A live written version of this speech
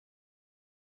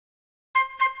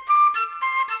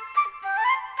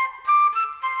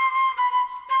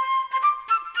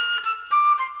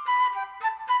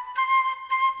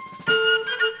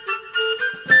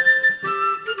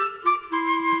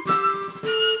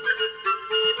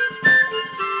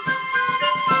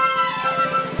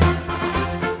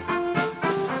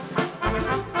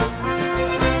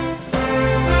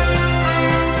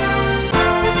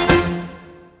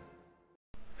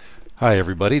Hi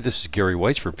everybody, this is Gary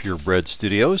Weiss for Purebred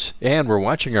Studios, and we're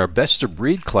watching our Best of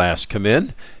Breed class come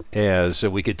in as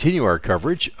we continue our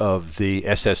coverage of the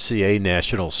SSCA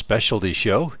National Specialty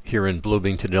Show here in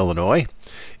Bloomington, Illinois.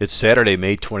 It's Saturday,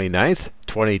 May 29th,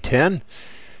 2010,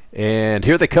 and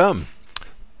here they come.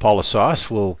 Paula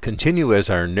Sauce will continue as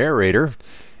our narrator,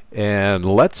 and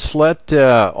let's let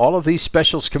all of these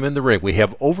specials come in the ring. We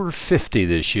have over 50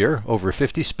 this year, over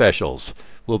 50 specials.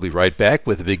 We'll be right back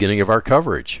with the beginning of our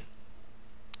coverage.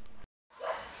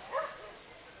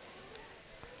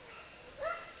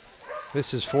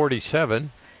 This is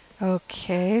 47.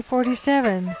 Okay,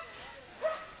 47.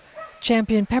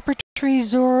 Champion Pepper Tree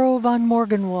Zorro von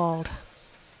Morgenwald.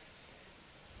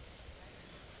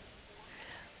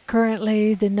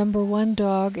 Currently the #1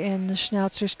 dog in the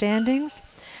Schnauzer standings.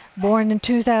 Born in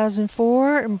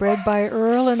 2004 and bred by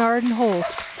Earl and Arden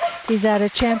Holst. He's out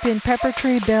of Champion Pepper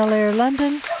Tree Bel Air,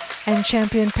 London, and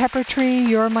Champion Pepper Tree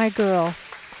You're My Girl,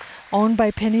 owned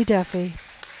by Penny Duffee.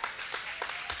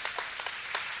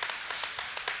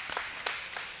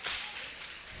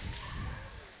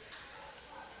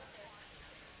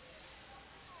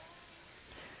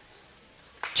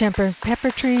 Champion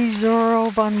Pepper Tree Zorro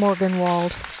von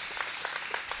Morgenwald.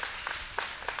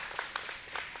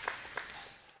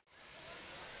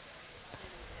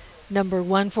 Number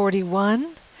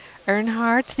 141,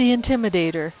 Earnhardt's the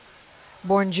Intimidator.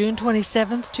 Born June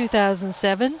 27th,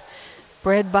 2007,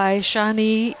 bred by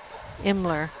Shawnee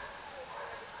Imler.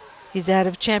 He's out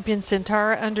of Champion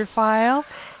Centaur under file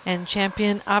and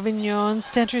Champion Avignon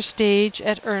center stage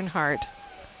at Earnhardt.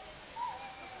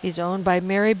 He's owned by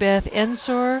Mary Beth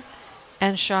Ensor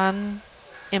and Sean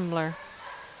Imler.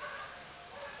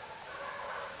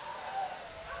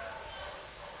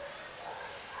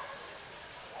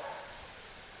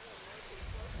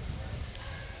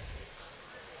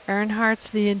 Earnhardt's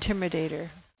the Intimidator.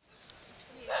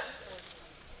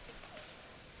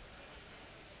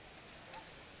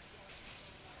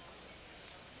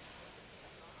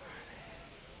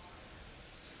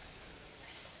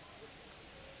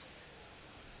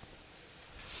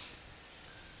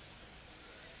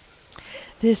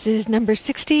 This is number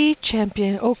 60,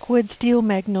 Champion Oakwood Steel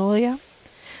Magnolia,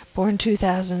 born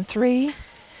 2003,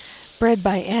 bred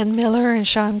by Ann Miller and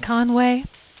Sean Conway.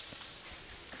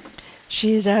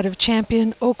 She is out of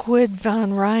Champion Oakwood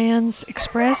Von Ryan's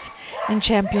Express and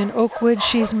Champion Oakwood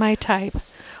She's My Type,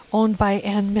 owned by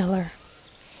Ann Miller.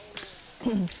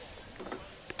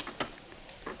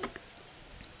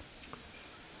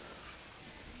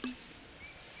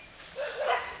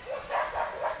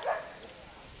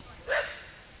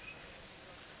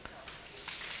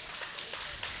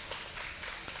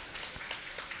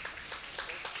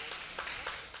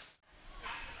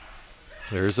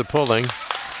 There's a pulling.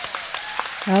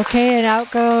 Okay, and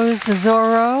out goes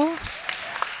Zorro.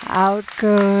 Out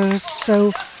goes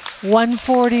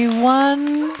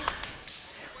 141,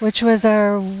 which was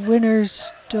our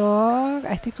winner's dog.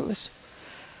 I think it was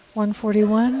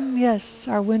 141. Yes,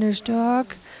 our winner's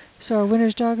dog. So our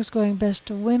winner's dog is going best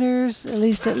of winners. At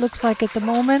least it looks like at the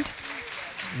moment.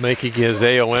 Making his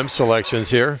AOM selections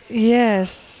here.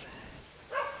 Yes.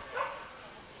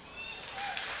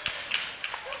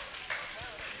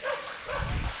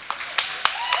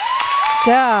 So,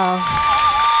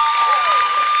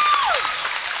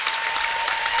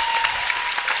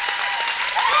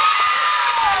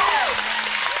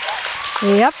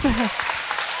 yep,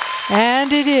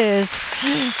 and it is.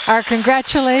 Our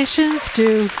congratulations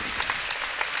to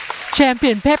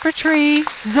Champion Pepper Tree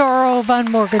Zorro von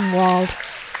Morgenwald.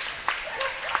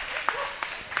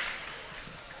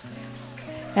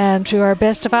 And to our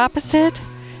best of opposite,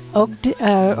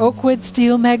 Oakwood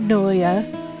Steel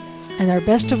Magnolia. And our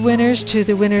best of winners to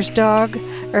the winner's dog,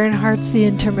 Earnhardt's the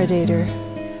Intimidator.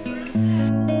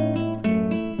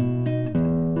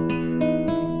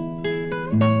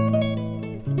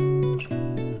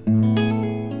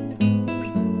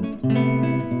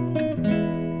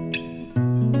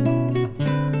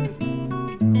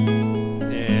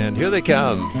 And here they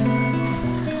come.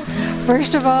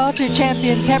 First of all, to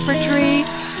Champion Pepper Tree,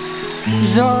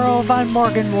 Zorro von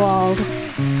Morgenwald.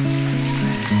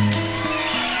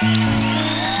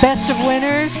 Best of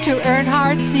winners to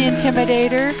Earnhardt's the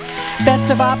Intimidator. Best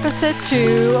of opposite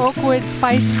to Oakwood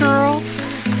Spice Girl.